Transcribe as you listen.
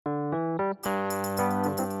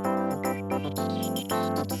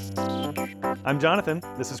I'm Jonathan,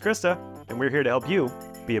 this is Krista, and we're here to help you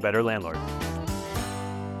be a better landlord.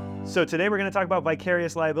 So today we're going to talk about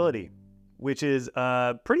vicarious liability, which is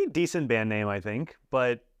a pretty decent band name, I think,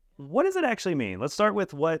 but what does it actually mean? Let's start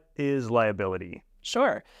with what is liability.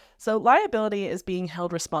 Sure. So liability is being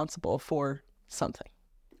held responsible for something.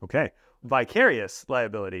 Okay. Vicarious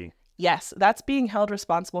liability. Yes, that's being held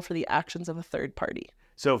responsible for the actions of a third party.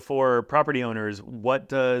 So for property owners, what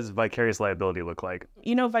does vicarious liability look like?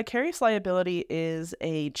 Vicarious liability is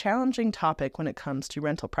a challenging topic when it comes to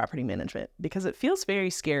rental property management because it feels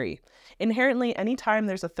very scary. Inherently, anytime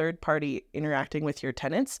there's a third party interacting with your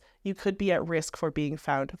tenants, you could be at risk for being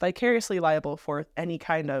found vicariously liable for any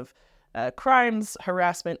kind of crimes,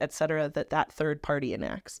 harassment, etc. that third party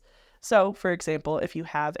enacts. So, for example, if you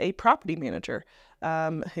have a property manager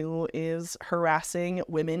who is harassing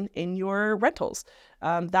women in your rentals,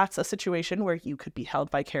 that's a situation where you could be held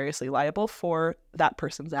vicariously liable for that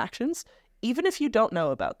person's actions, even if you don't know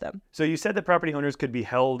about them. So you said that property owners could be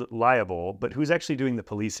held liable, but who's actually doing the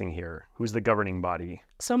policing here? Who's the governing body?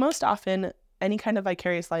 So most often, any kind of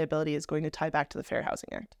vicarious liability is going to tie back to the Fair Housing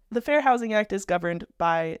Act. The Fair Housing Act is governed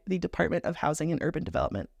by the Department of Housing and Urban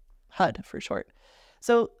Development, HUD for short.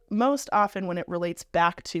 So most often when it relates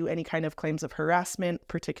back to any kind of claims of harassment,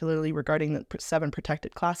 particularly regarding the 7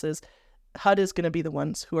 protected classes, HUD is going to be the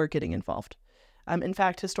ones who are getting involved. In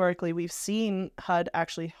fact, historically, we've seen HUD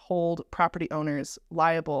actually hold property owners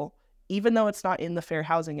liable, even though it's not in the Fair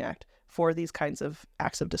Housing Act, for these kinds of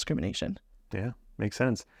acts of discrimination. Yeah, makes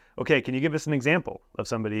sense. Okay, can you give us an example of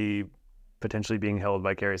somebody potentially being held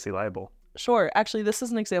vicariously liable? Sure. Actually, this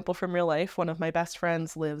is an example from real life. One of my best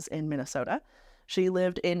friends lives in Minnesota. She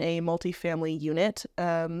lived in a multifamily unit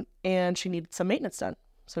and she needed some maintenance done.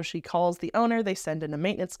 So she calls the owner, they send in a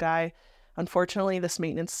maintenance guy. Unfortunately, this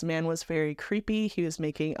maintenance man was very creepy. He was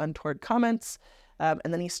making untoward comments. And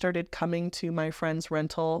then he started coming to my friend's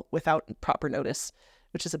rental without proper notice,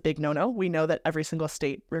 which is a big no-no. We know that every single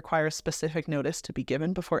state requires specific notice to be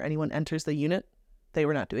given before anyone enters the unit. They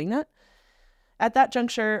were not doing that. At that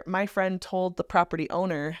juncture, my friend told the property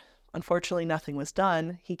owner, unfortunately, nothing was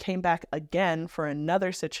done. He came back again for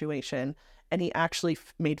another situation, and he actually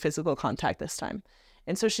made physical contact this time.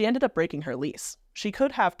 And so she ended up breaking her lease. She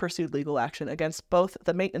could have pursued legal action against both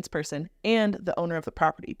the maintenance person and the owner of the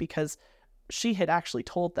property because she had actually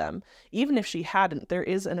told them. Even if she hadn't, there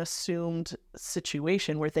is an assumed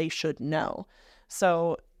situation where they should know.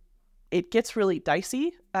 So it gets really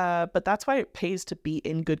dicey, but that's why it pays to be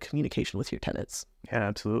in good communication with your tenants. Yeah,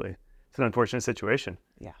 absolutely. It's an unfortunate situation.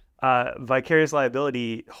 Yeah. Vicarious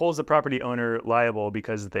liability holds the property owner liable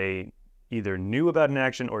because they either knew about an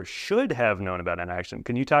action or should have known about an action.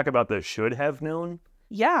 Can you talk about the should have known?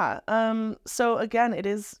 Yeah. So again,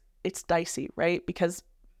 it's dicey, right? Because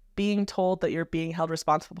being told that you're being held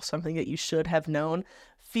responsible for something that you should have known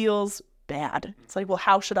feels bad. It's like, well,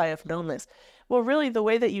 how should I have known this? Well, really, the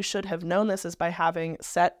way that you should have known this is by having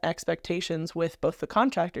set expectations with both the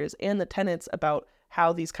contractors and the tenants about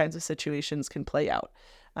how these kinds of situations can play out.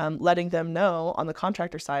 Letting them know on the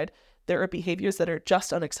contractor side, there are behaviors that are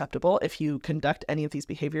just unacceptable. If you conduct any of these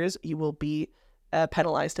behaviors, you will be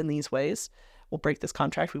penalized in these ways. We'll break this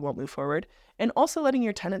contract. We won't move forward. And also letting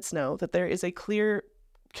your tenants know that there is a clear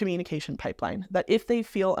communication pipeline, that if they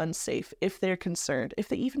feel unsafe, if they're concerned, if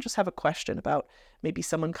they even just have a question about maybe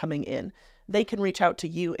someone coming in, they can reach out to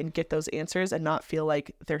you and get those answers and not feel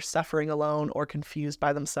like they're suffering alone or confused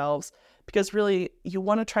by themselves. Because really, you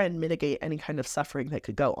want to try and mitigate any kind of suffering that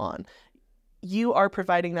could go on. You are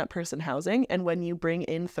providing that person housing, and when you bring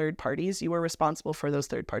in third parties, you are responsible for those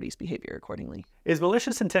third parties' behavior accordingly. Is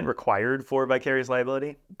malicious intent required for vicarious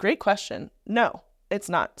liability? Great question. No, it's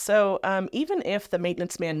not. So even if the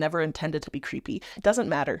maintenance man never intended to be creepy, it doesn't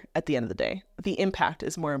matter at the end of the day. The impact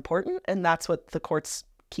is more important, and that's what the courts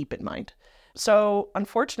keep in mind. So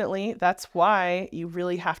unfortunately, that's why you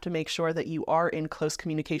really have to make sure that you are in close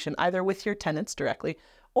communication, either with your tenants directly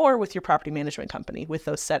or with your property management company with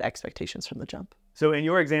those set expectations from the jump. So in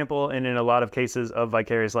your example, and in a lot of cases of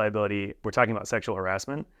vicarious liability, we're talking about sexual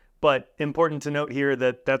harassment. But important to note here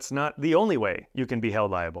that that's not the only way you can be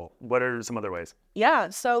held liable. What are some other ways? Yeah,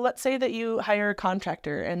 so let's say that you hire a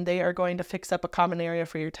contractor and they are going to fix up a common area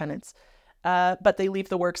for your tenants. But they leave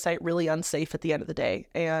the work site really unsafe at the end of the day,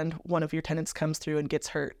 and one of your tenants comes through and gets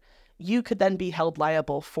hurt. You could then be held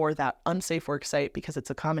liable for that unsafe work site because it's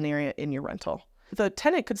a common area in your rental. The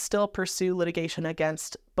tenant could still pursue litigation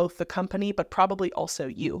against both the company, but probably also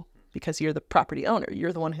you, because you're the property owner.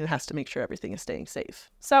 You're the one who has to make sure everything is staying safe.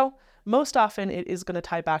 So most often it is going to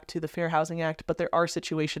tie back to the Fair Housing Act, but there are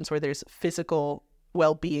situations where there's physical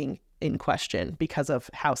well-being in question because of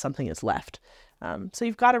how something is left. So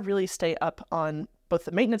you've got to really stay up on both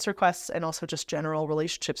the maintenance requests and also just general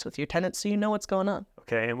relationships with your tenants so you know what's going on.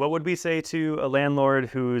 Okay, and what would we say to a landlord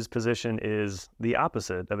whose position is the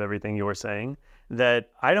opposite of everything you're saying? That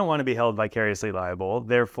I don't want to be held vicariously liable,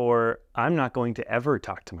 therefore I'm not going to ever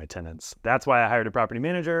talk to my tenants. That's why I hired a property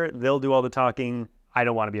manager. They'll do all the talking. I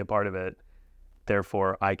don't want to be a part of it.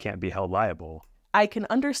 Therefore, I can't be held liable. I can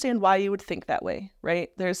understand why you would think that way, right?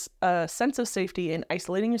 There's a sense of safety in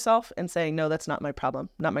isolating yourself and saying, no, that's not my problem,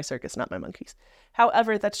 not my circus, not my monkeys.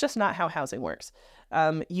 However, that's just not how housing works.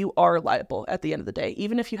 You are liable at the end of the day.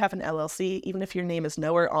 Even if you have an LLC, even if your name is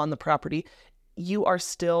nowhere on the property, you are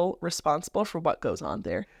still responsible for what goes on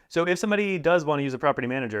there. So if somebody does want to use a property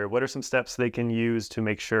manager, what are some steps they can use to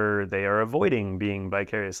make sure they are avoiding being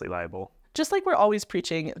vicariously liable? Just like we're always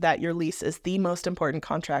preaching that your lease is the most important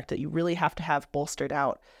contract that you really have to have bolstered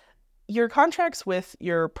out, your contracts with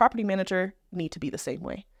your property manager need to be the same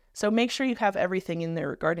way. So make sure you have everything in there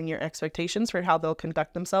regarding your expectations for how they'll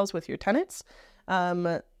conduct themselves with your tenants.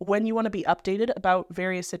 When you want to be updated about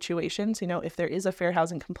various situations, if there is a fair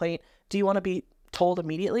housing complaint, do you want to be told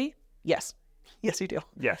immediately? Yes. Yes, you do.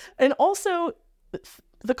 Yes. And also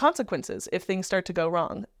the consequences if things start to go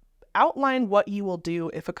wrong. Outline what you will do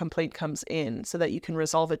if a complaint comes in so that you can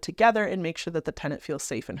resolve it together and make sure that the tenant feels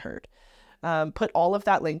safe and heard. Put all of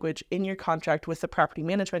that language in your contract with the property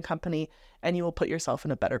management company, and you will put yourself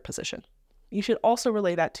in a better position. You should also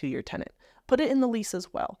relay that to your tenant. Put it in the lease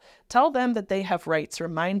as well. Tell them that they have rights.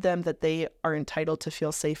 Remind them that they are entitled to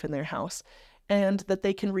feel safe in their house and that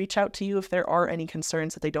they can reach out to you if there are any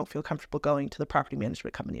concerns that they don't feel comfortable going to the property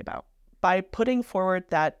management company about. By putting forward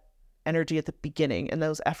that energy at the beginning and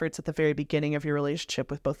those efforts at the very beginning of your relationship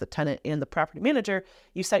with both the tenant and the property manager,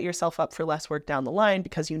 you set yourself up for less work down the line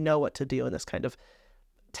because you know what to do in this kind of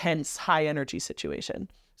tense, high energy situation.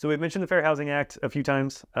 So we've mentioned the Fair Housing Act a few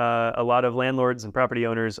times. A lot of landlords and property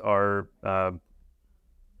owners are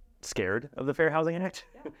scared of the Fair Housing Act,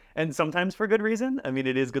 and sometimes for good reason. I mean,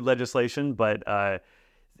 it is good legislation, but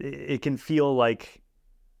it can feel like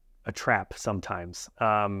a trap sometimes.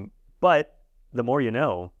 But the more you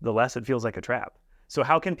know, the less it feels like a trap. So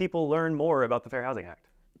how can people learn more about the Fair Housing Act?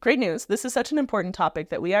 Great news. This is such an important topic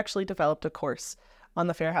that we actually developed a course on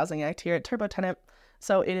the Fair Housing Act here at Turbo Tenant.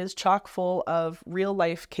 So it is chock full of real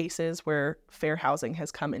life cases where fair housing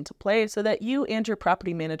has come into play so that you and your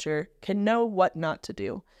property manager can know what not to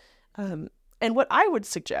do. And what I would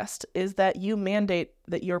suggest is that you mandate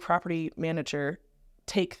that your property manager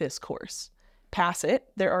take this course. Pass it.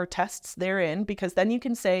 There are tests therein because then you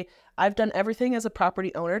can say, I've done everything as a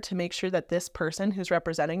property owner to make sure that this person who's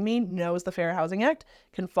representing me knows the Fair Housing Act,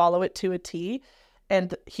 can follow it to a T,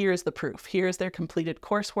 and here's the proof. Here's their completed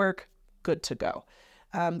coursework. Good to go.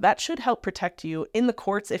 That should help protect you in the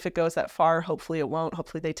courts if it goes that far. Hopefully it won't.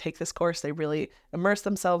 Hopefully they take this course, they really immerse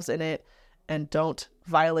themselves in it and don't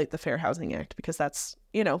violate the Fair Housing Act because that's,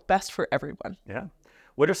 best for everyone. Yeah.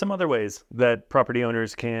 What are some other ways that property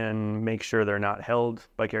owners can make sure they're not held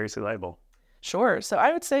vicariously liable? Sure. So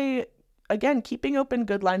I would say, again, keeping open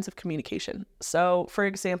good lines of communication. So for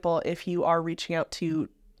example, if you are reaching out to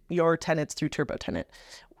your tenants through Turbo Tenant,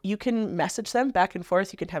 you can message them back and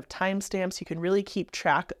forth. You can have timestamps. You can really keep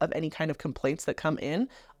track of any kind of complaints that come in,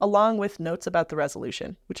 along with notes about the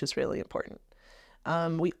resolution, which is really important.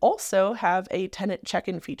 We also have a tenant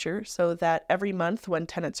check-in feature so that every month when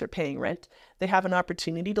tenants are paying rent, they have an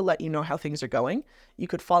opportunity to let you know how things are going. You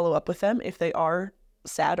could follow up with them. If they are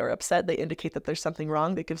sad or upset, they indicate that there's something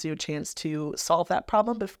wrong. That gives you a chance to solve that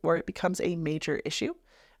problem before it becomes a major issue.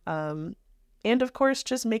 And of course,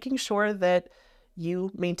 just making sure that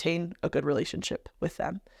you maintain a good relationship with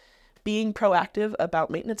them. Being proactive about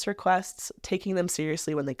maintenance requests, taking them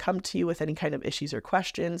seriously when they come to you with any kind of issues or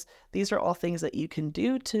questions. These are all things that you can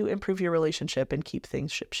do to improve your relationship and keep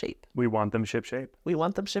things shipshape. We want them shipshape. We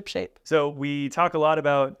want them shipshape. So we talk a lot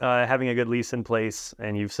about having a good lease in place,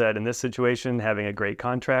 and you've said in this situation, having a great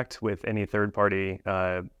contract with any third-party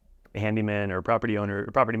handyman or property owner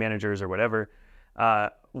or property managers or whatever.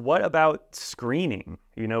 What about screening?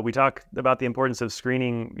 We talk about the importance of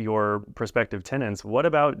screening your prospective tenants. What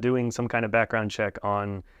about doing some kind of background check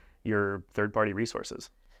on your third-party resources?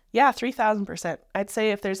 Yeah, 3,000%. I'd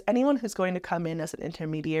say if there's anyone who's going to come in as an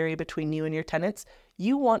intermediary between you and your tenants,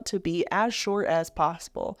 you want to be as sure as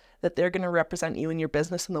possible that they're going to represent you and your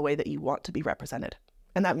business in the way that you want to be represented.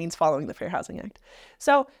 And that means following the Fair Housing Act.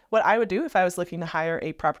 So what I would do if I was looking to hire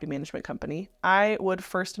a property management company, I would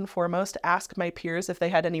first and foremost ask my peers if they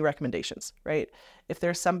had any recommendations, right? If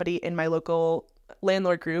there's somebody in my local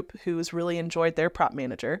landlord group who's really enjoyed their prop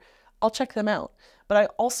manager, I'll check them out. But I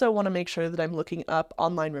also want to make sure that I'm looking up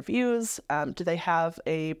online reviews. Do they have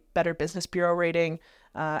a Better Business Bureau rating?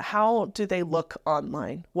 How do they look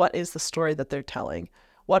online? What is the story that they're telling?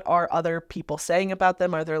 What are other people saying about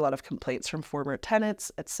them? Are there a lot of complaints from former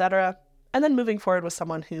tenants, etc.? And then moving forward with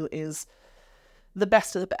someone who is the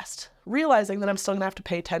best of the best, realizing that I'm still going to have to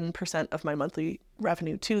pay 10% of my monthly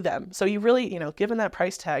revenue to them. So you really, given that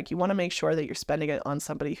price tag, you want to make sure that you're spending it on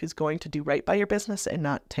somebody who's going to do right by your business and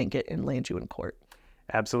not tank it and land you in court.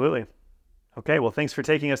 Absolutely. Okay, well, thanks for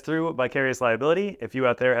taking us through vicarious liability. If you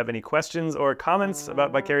out there have any questions or comments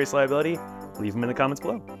about vicarious liability, leave them in the comments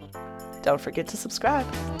below. Don't forget to subscribe.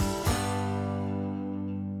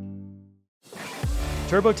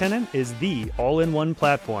 TurboTenant is the all-in-one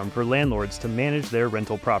platform for landlords to manage their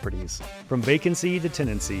rental properties. From vacancy to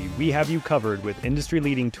tenancy, we have you covered with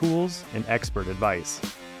industry-leading tools and expert advice.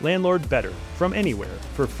 Landlord better from anywhere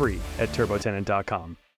for free at turbotenant.com.